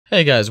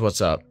Hey guys,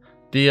 what's up?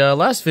 The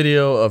last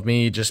video of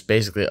me just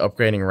basically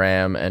upgrading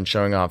RAM and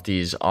showing off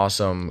these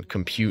awesome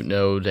compute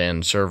node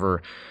and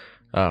server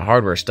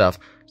hardware stuff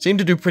seemed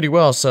to do pretty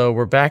well, so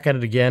we're back at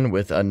it again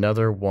with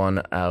another one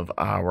of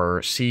our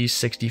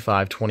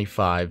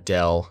C6525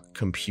 Dell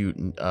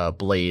compute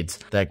blades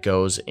that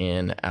goes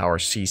in our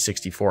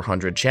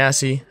C6400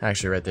 chassis.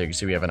 Actually, right there you can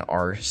see we have an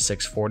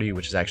R640,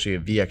 which is actually a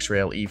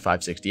VxRail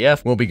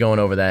E560F. We'll be going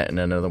over that in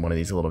another one of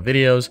these little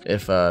videos.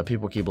 If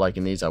people keep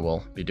liking these, I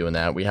will be doing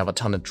that. We have a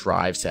ton of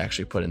drives to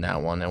actually put in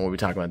that one, and we'll be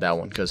talking about that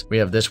one because we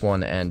have this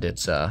one and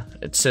its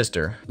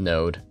sister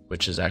node,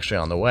 which is actually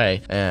on the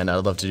way, and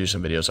I'd love to do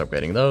some videos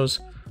upgrading those.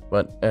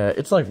 But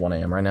it's like 1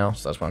 AM right now,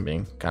 so that's why I'm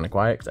being kind of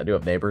quiet, because I do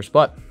have neighbors.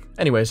 But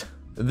anyways,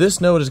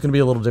 this node is going to be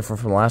a little different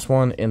from the last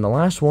one. In the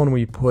last one,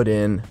 we put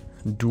in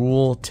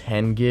dual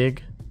 10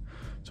 gig.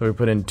 So we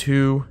put in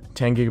two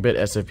 10 gigabit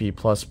SFP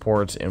plus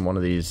ports in one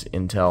of these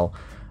Intel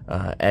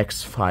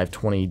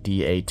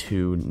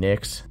X520DA2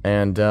 NICs.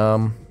 And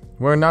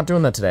we're not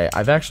doing that today.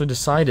 I've actually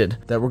decided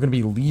that we're going to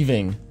be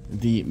leaving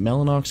the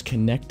Mellanox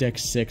ConnectX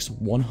 6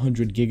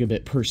 100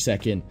 gigabit per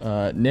second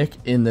NIC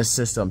in this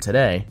system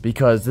today,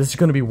 because this is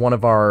going to be one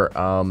of our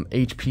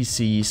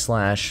HPC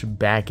 /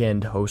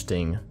 backend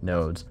hosting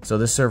nodes. So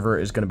this server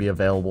is going to be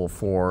available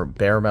for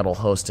bare metal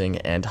hosting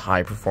and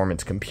high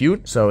performance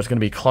compute. So it's going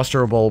to be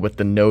clusterable with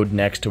the node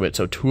next to it.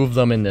 So two of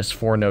them in this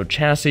 4-node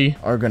chassis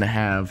are going to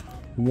have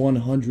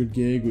 100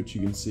 gig, which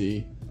you can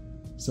see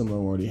some of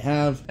them already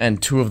have,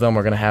 and two of them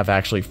are going to have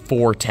actually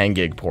 4 10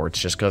 gig ports,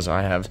 just because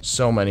I have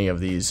so many of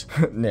these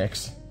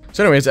NICs.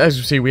 So anyways, as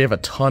you see, we have a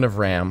ton of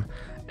RAM,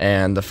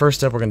 and the first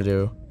step we're going to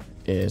do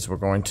is we're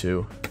going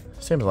to,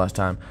 same as last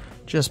time,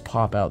 just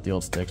pop out the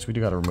old sticks. We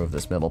do got to remove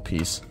this middle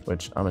piece,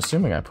 which I'm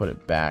assuming I put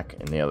it back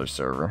in the other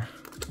server.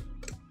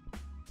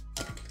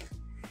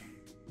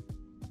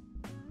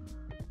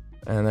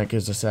 And that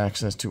gives us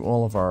access to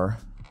all of our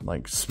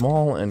like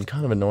small and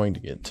kind of annoying to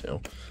get to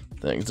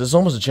things. It's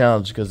almost a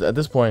challenge because at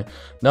this point,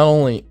 not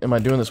only am I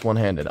doing this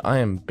one-handed, I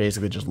am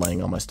basically just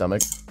laying on my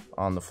stomach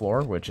on the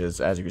floor, which is,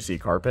 as you can see,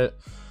 carpet.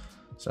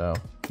 So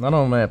not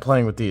only am I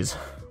playing with these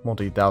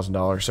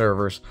multi-$1,000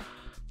 servers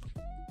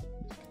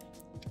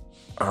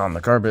on the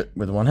carpet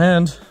with one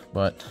hand,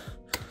 but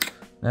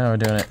now we're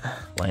doing it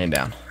laying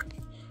down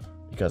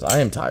because I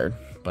am tired,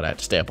 but I have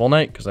to stay up all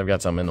night because I've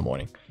got something in the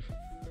morning.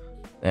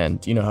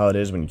 And you know how it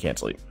is when you can't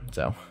sleep.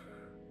 So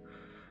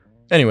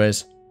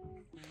anyways,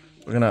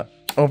 we're gonna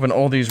open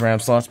all these RAM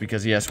slots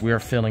because yes, we are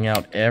filling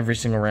out every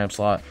single RAM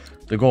slot.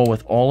 The goal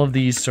with all of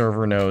these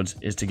server nodes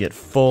is to get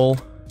full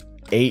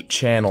 8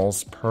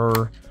 channels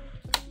per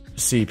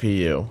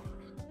CPU.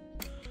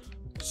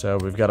 So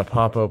we've got to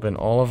pop open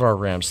all of our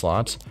RAM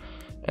slots,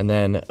 and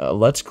then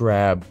let's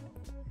grab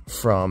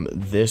from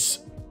this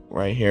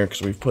right here,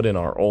 because we've put in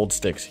our old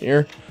sticks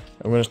here.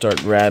 I'm going to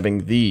start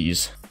grabbing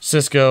these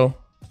Cisco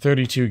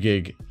 32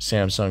 gig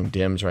Samsung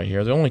DIMMs right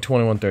here. They're only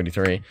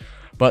 2133.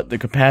 But the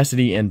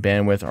capacity and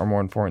bandwidth are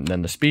more important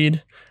than the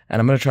speed. And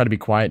I'm going to try to be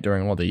quiet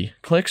during all the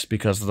clicks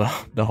because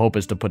the hope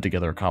is to put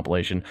together a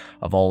compilation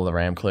of all of the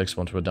RAM clicks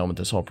once we're done with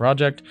this whole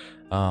project.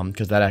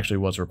 Because that actually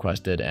was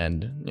requested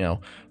and, you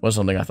know, was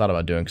something I thought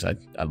about doing because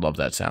I love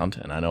that sound.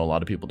 And I know a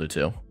lot of people do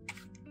too.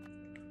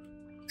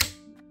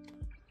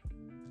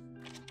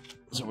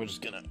 So we're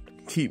just going to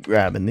keep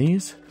grabbing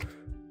these.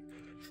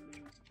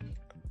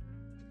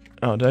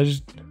 Oh, did I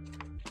just...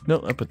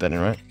 No, I put that in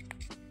right.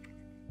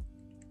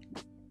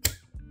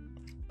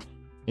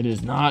 It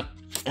is not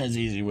as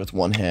easy with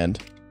one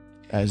hand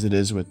as it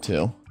is with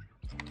two.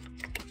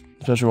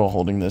 Especially while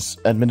holding this,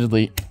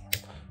 admittedly,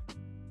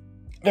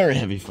 very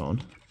heavy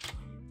phone.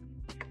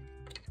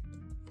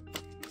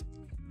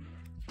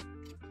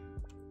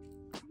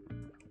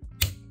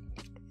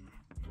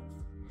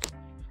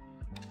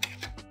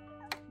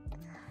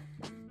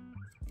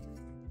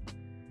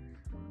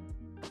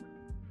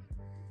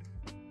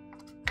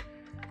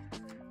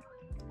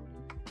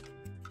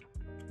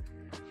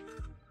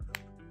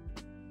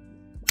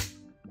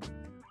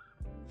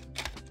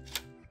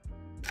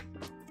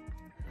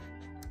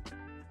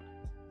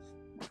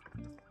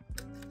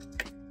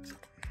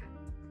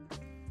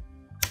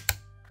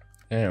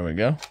 There we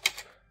go.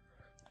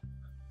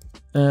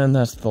 And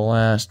that's the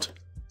last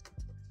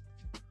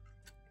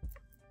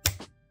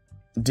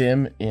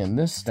DIMM in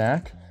this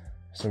stack.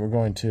 So we're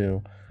going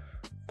to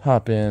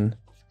pop in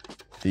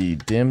the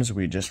DIMMs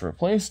we just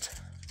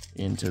replaced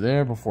into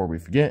there before we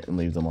forget and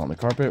leave them on the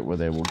carpet where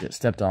they will get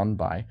stepped on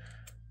by,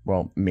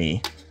 well,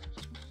 me.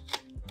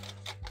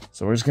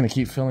 So we're just going to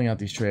keep filling out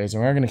these trays,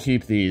 and we're going to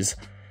keep these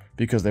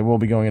because they will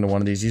be going into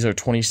one of these. These are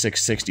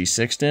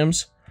 2666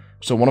 DIMMs.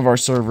 So one of our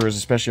servers,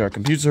 especially our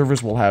compute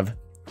servers, will have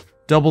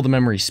double the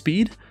memory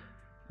speed,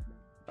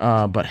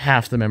 but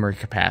half the memory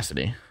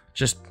capacity,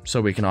 just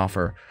so we can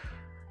offer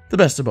the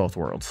best of both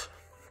worlds.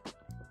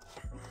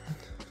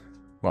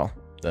 Well,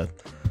 the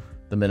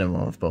minimum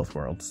of both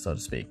worlds, so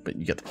to speak, but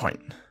you get the point.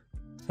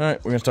 All right,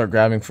 we're going to start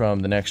grabbing from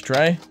the next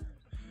tray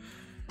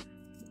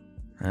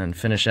and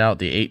finish out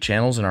the 8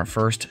 channels in our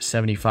first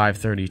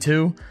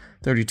 7532.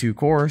 32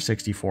 core,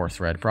 64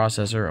 thread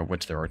processor, of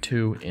which there are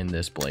 2 in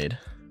this blade.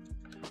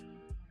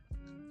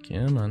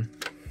 Come on.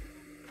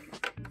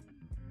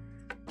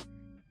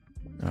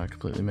 Oh, I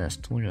completely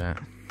missed. Look at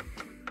that.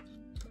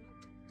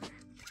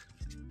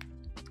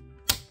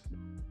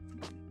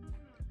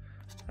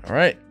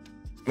 Alright,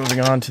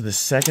 moving on to the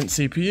second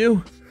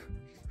CPU.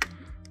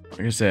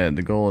 Like I said,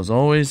 the goal is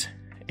always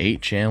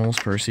 8 channels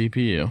per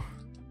CPU.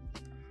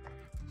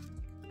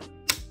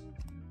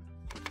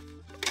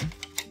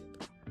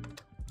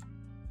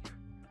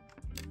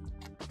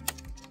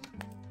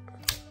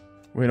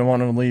 We don't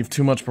want to leave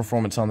too much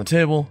performance on the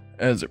table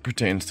as it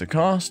pertains to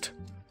cost.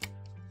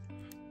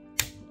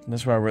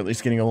 That's why we're at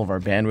least getting all of our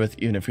bandwidth,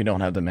 even if we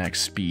don't have the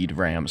max speed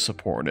RAM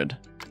supported.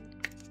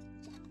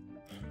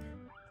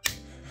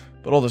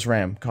 But all this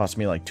RAM cost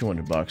me like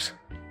 200 bucks.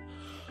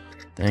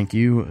 Thank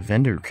you,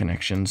 vendor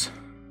connections.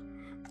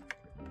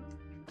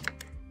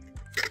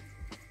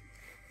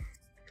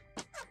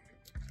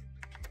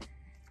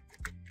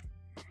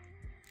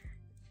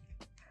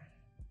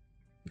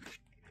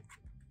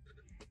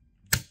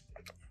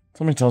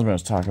 Somebody tells me I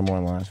was talking more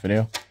in the last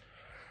video,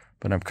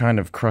 but I'm kind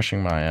of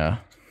crushing my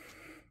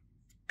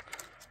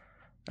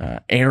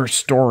air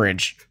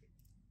storage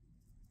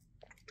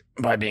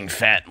by being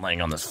fat and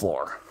laying on this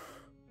floor.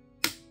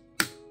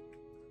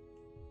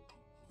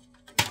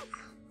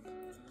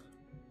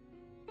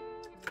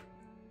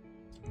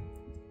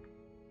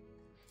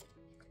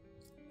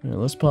 Yeah,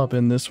 let's pop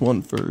in this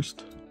one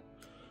first.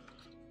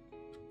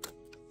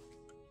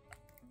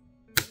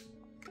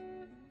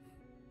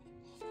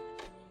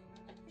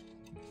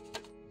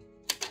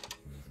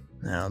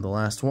 Now the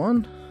last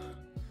one.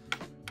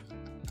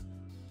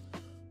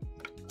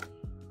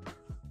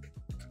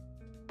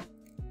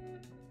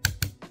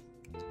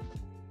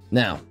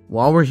 Now,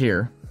 while we're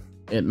here,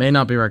 it may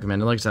not be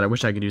recommended. Like I said, I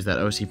wish I could use that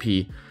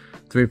OCP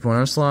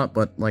 3.0 slot,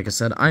 but like I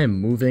said, I am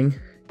moving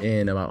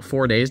in about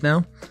 4 days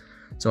now.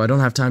 So I don't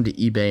have time to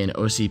eBay an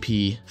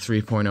OCP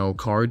 3.0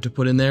 card to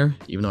put in there,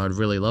 even though I'd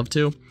really love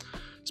to.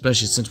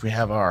 Especially since we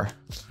have our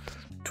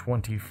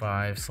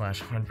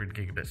 25/100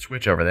 gigabit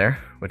switch over there,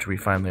 which we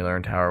finally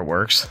learned how it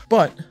works.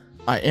 But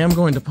I am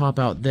going to pop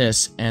out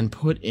this and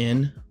put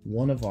in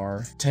one of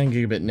our 10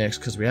 gigabit NICs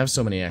because we have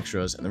so many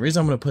extras. And the reason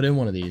I'm going to put in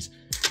one of these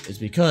is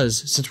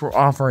because since we're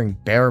offering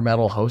bare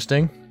metal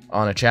hosting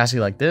on a chassis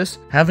like this,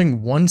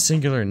 having one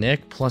singular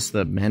NIC plus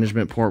the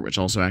management port, which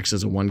also acts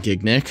as a 1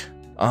 gig NIC,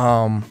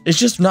 it's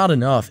just not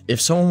enough. If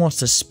someone wants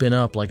to spin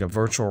up like a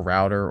virtual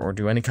router or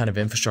do any kind of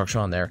infrastructure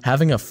on there,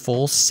 having a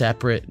full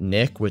separate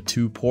NIC with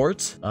 2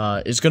 ports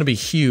is going to be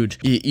huge,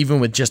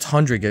 even with just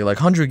 100 gig. Like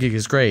 100 gig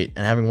is great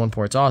and having 1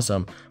 port's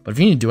awesome, but if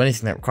you need to do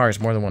anything that requires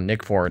more than 1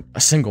 NIC port, a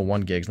single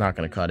 1 gig is not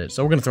going to cut it.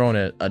 So we're going to throw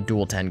in a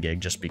dual 10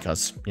 gig just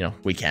because, you know,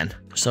 we can.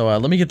 So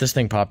let me get this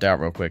thing popped out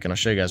real quick and I'll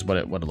show you guys what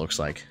it looks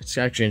like. It's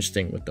actually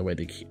interesting with the way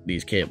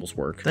these cables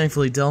work.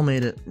 Thankfully, Dell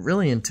made it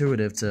really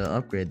intuitive to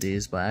upgrade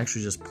these by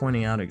actually just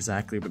pointing out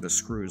exactly where the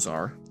screws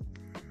are.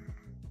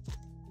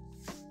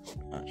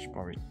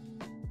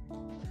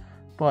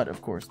 But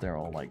of course they're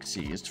all like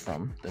seized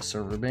from the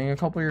server being a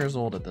couple years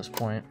old at this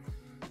point.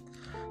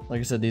 Like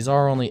I said, these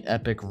are only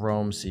Epic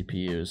Rome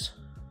CPUs.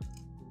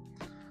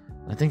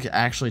 I think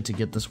actually to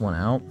get this one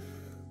out,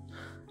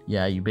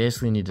 yeah, you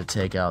basically need to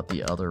take out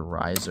the other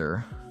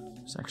riser.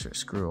 There's actually a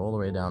screw all the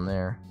way down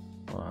there.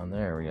 Hold on,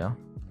 there we go.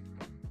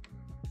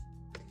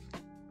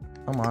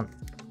 Come on.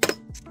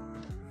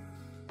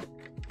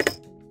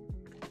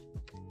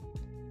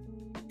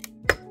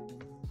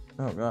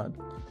 Oh god.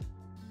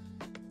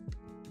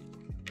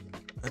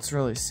 That's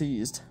really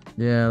seized.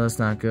 Yeah, that's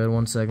not good.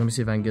 One sec, let me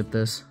see if I can get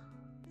this.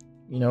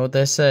 You know what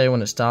they say,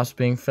 when it stops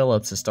being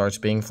Phillips, it starts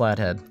being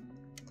flathead.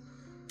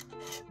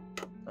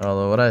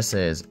 Although what I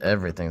say is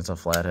everything's a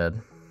flathead.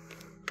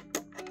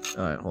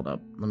 Alright, hold up.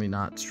 Let me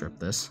not strip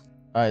this.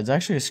 Alright, it's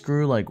actually a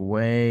screw like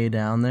way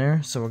down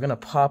there. So we're gonna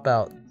pop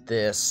out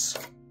this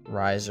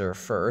riser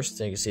first.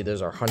 And you can see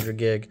there's our 100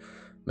 gig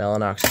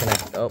Mellanox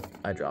connect. Oh,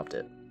 I dropped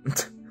it.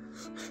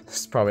 This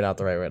is probably not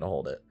the right way to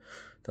hold it.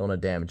 Don't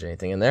want to damage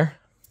anything in there.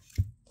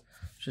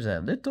 Just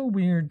that little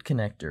weird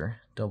connector.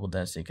 Double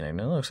density connector.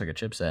 It looks like a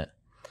chipset.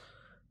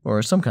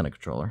 Or some kind of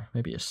controller.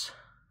 Maybe it's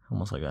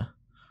almost like a...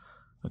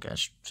 Okay, I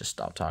should just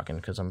stop talking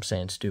because I'm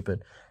saying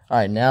stupid.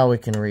 Alright, now we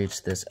can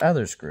reach this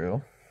other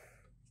screw,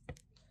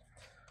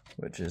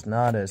 which is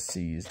not as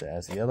seized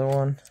as the other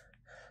one.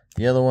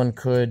 The other one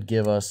could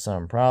give us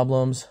some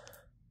problems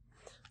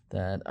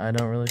that I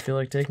don't really feel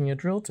like taking a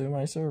drill to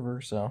my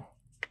server, so...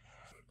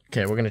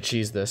 Okay, we're gonna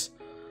cheese this.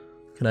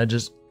 Can I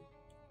just...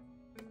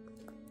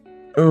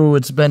 Oh,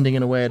 it's bending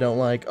in a way I don't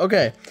like.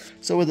 Okay,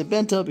 so with it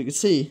bent up, you can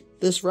see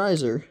this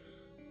riser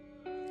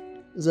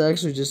is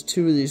actually just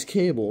 2 of these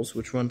cables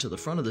which run to the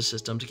front of the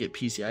system to get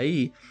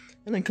PCIe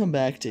and then come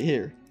back to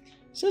here.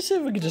 So let's see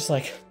if we can just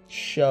like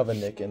shove a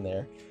NIC in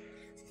there.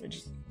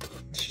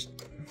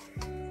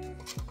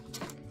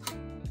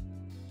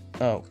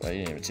 Oh, I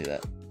didn't even see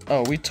that.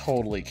 Oh, we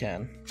totally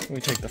can. Let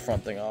me take the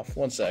front thing off.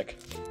 One sec.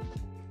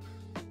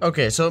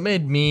 Okay, so it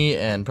made me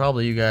and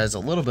probably you guys a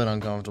little bit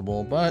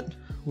uncomfortable, but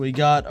we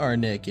got our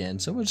NIC in,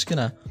 so we're just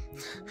gonna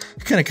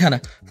kind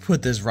of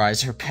put this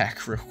riser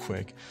back real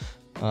quick.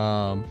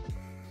 I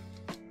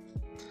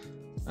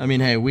mean,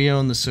 hey, we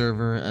own the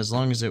server. As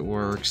long as it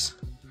works,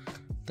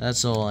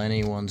 that's all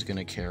anyone's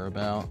gonna care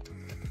about.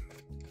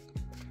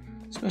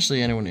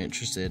 Especially anyone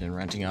interested in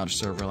renting out a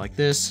server like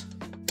this,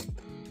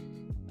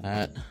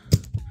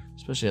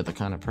 especially at the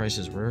kind of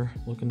prices we're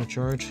looking to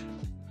charge.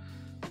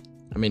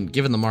 I mean,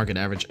 given the market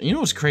average, you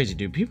know what's crazy,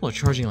 dude? People are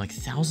charging like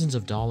thousands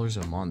of dollars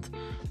a month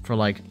for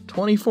like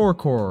 24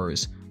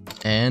 cores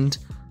and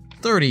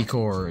 30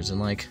 cores and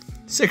like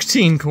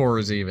 16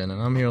 cores even.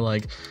 And I'm here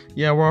like,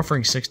 yeah, we're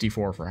offering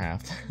 64 for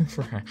half,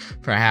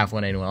 for half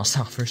when anyone else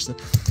offers them.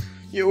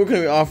 Yeah, we're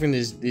gonna be offering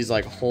these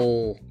like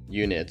whole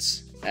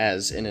units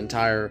as an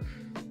entire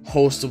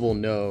hostable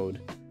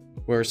node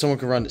where someone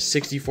can run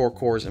 64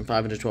 cores and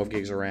 512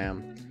 gigs of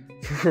RAM.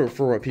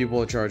 For what people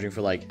are charging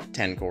for like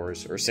 10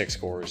 cores or 6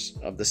 cores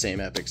of the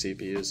same epic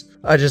CPUs.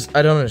 I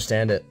don't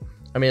understand it.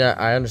 I mean,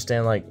 I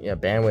understand like, yeah,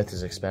 bandwidth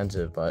is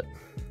expensive, but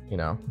you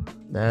know,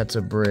 that's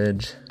a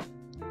bridge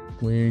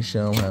we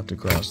shall have to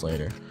cross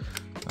later.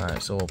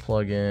 Alright, so we'll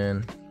plug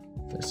in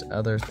this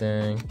other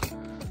thing.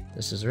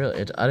 This is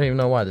really, I don't even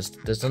know why. This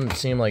doesn't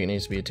seem like it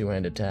needs to be a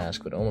two-handed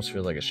task, but it almost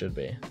feels like it should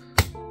be.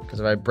 Because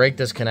if I break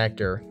this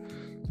connector,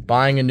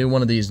 buying a new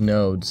one of these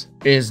nodes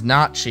is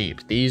not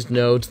cheap. These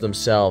nodes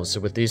themselves, so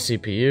with these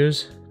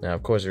CPUs, now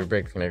of course if you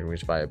break the connector, we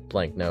just buy a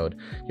blank node.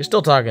 You're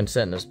still talking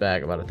setting us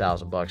back about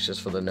 $1,000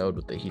 just for the node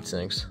with the heat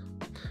sinks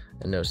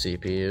and no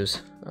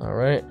CPUs. All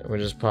right, we're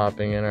just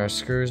popping in our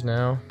screws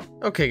now.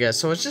 Okay guys,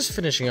 so I was just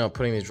finishing up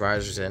putting these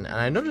risers in, and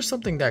I noticed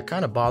something that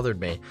kind of bothered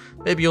me.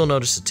 Maybe you'll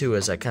notice it too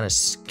as I kind of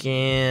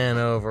scan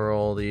over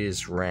all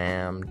these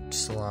RAM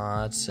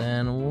slots,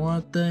 and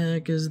what the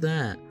heck is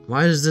that?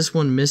 Why is this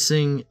one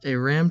missing a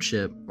RAM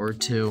chip or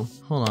two?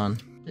 Hold on,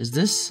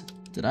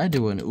 did I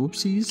do an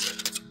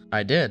oopsies?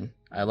 I did.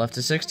 I left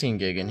a 16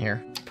 gig in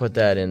here. Put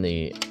that in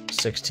the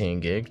 16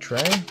 gig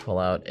tray, pull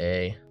out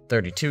a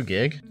 32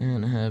 gig,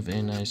 and have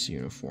a nice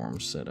uniform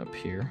set up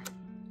here.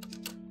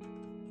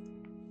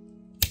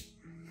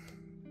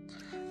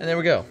 And there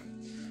we go.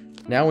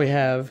 Now we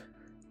have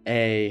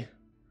a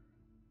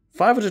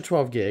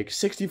 512 gig,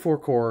 64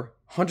 core,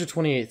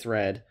 128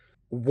 thread,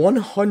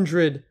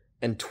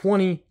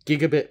 120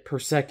 gigabit per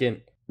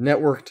second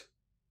networked,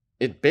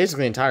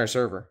 basically entire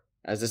server,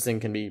 as this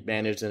thing can be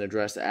managed and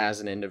addressed as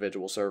an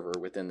individual server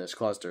within this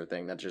cluster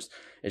thing.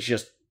 It's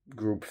just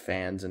group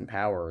fans and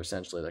power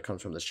essentially that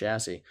comes from this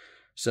chassis.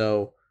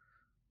 So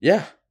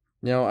yeah,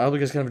 you know, I hope you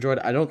guys kind of enjoyed.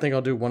 I don't think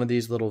I'll do one of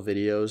these little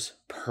videos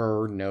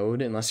per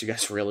node unless you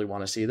guys really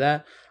want to see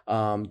that.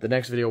 The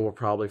next video will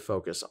probably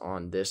focus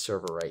on this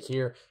server right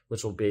here,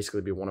 which will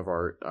basically be one of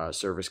our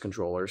service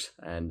controllers,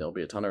 and there'll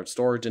be a ton of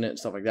storage in it and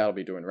stuff like that. I'll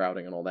be doing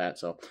routing and all that,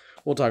 so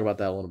we'll talk about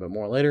that a little bit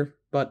more later.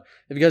 But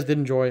if you guys did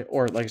enjoy,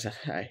 or like I said,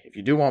 hey, if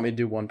you do want me to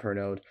do one per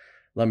node,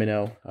 let me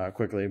know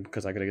quickly,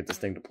 because I gotta get this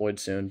thing deployed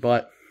soon.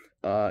 But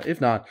if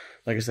not,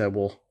 like I said,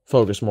 we'll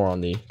focus more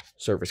on the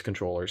service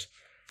controllers.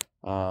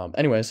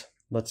 Anyways,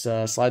 let's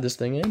slide this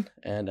thing in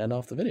and end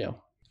off the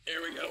video.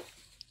 Here we go.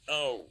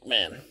 Oh,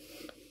 man.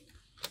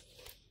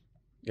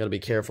 Gotta be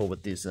careful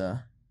with these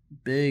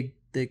big,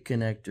 thick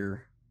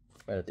connector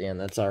right at the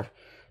end. That's our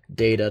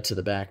data to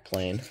the back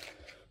plane,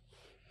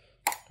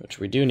 which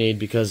we do need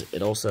because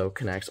it also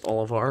connects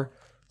all of our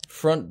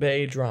front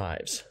bay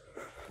drives,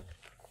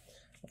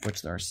 of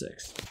which there are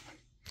 6.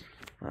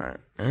 All right,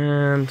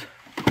 and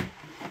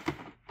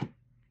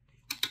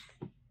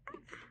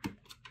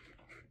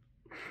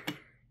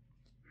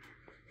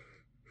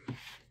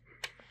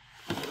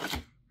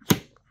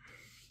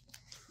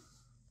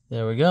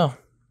there we go.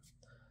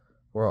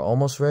 We're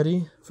almost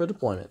ready for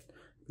deployment.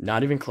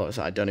 Not even close.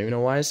 I don't even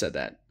know why I said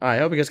that. All right, I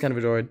hope you guys kind of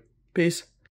enjoyed. Peace.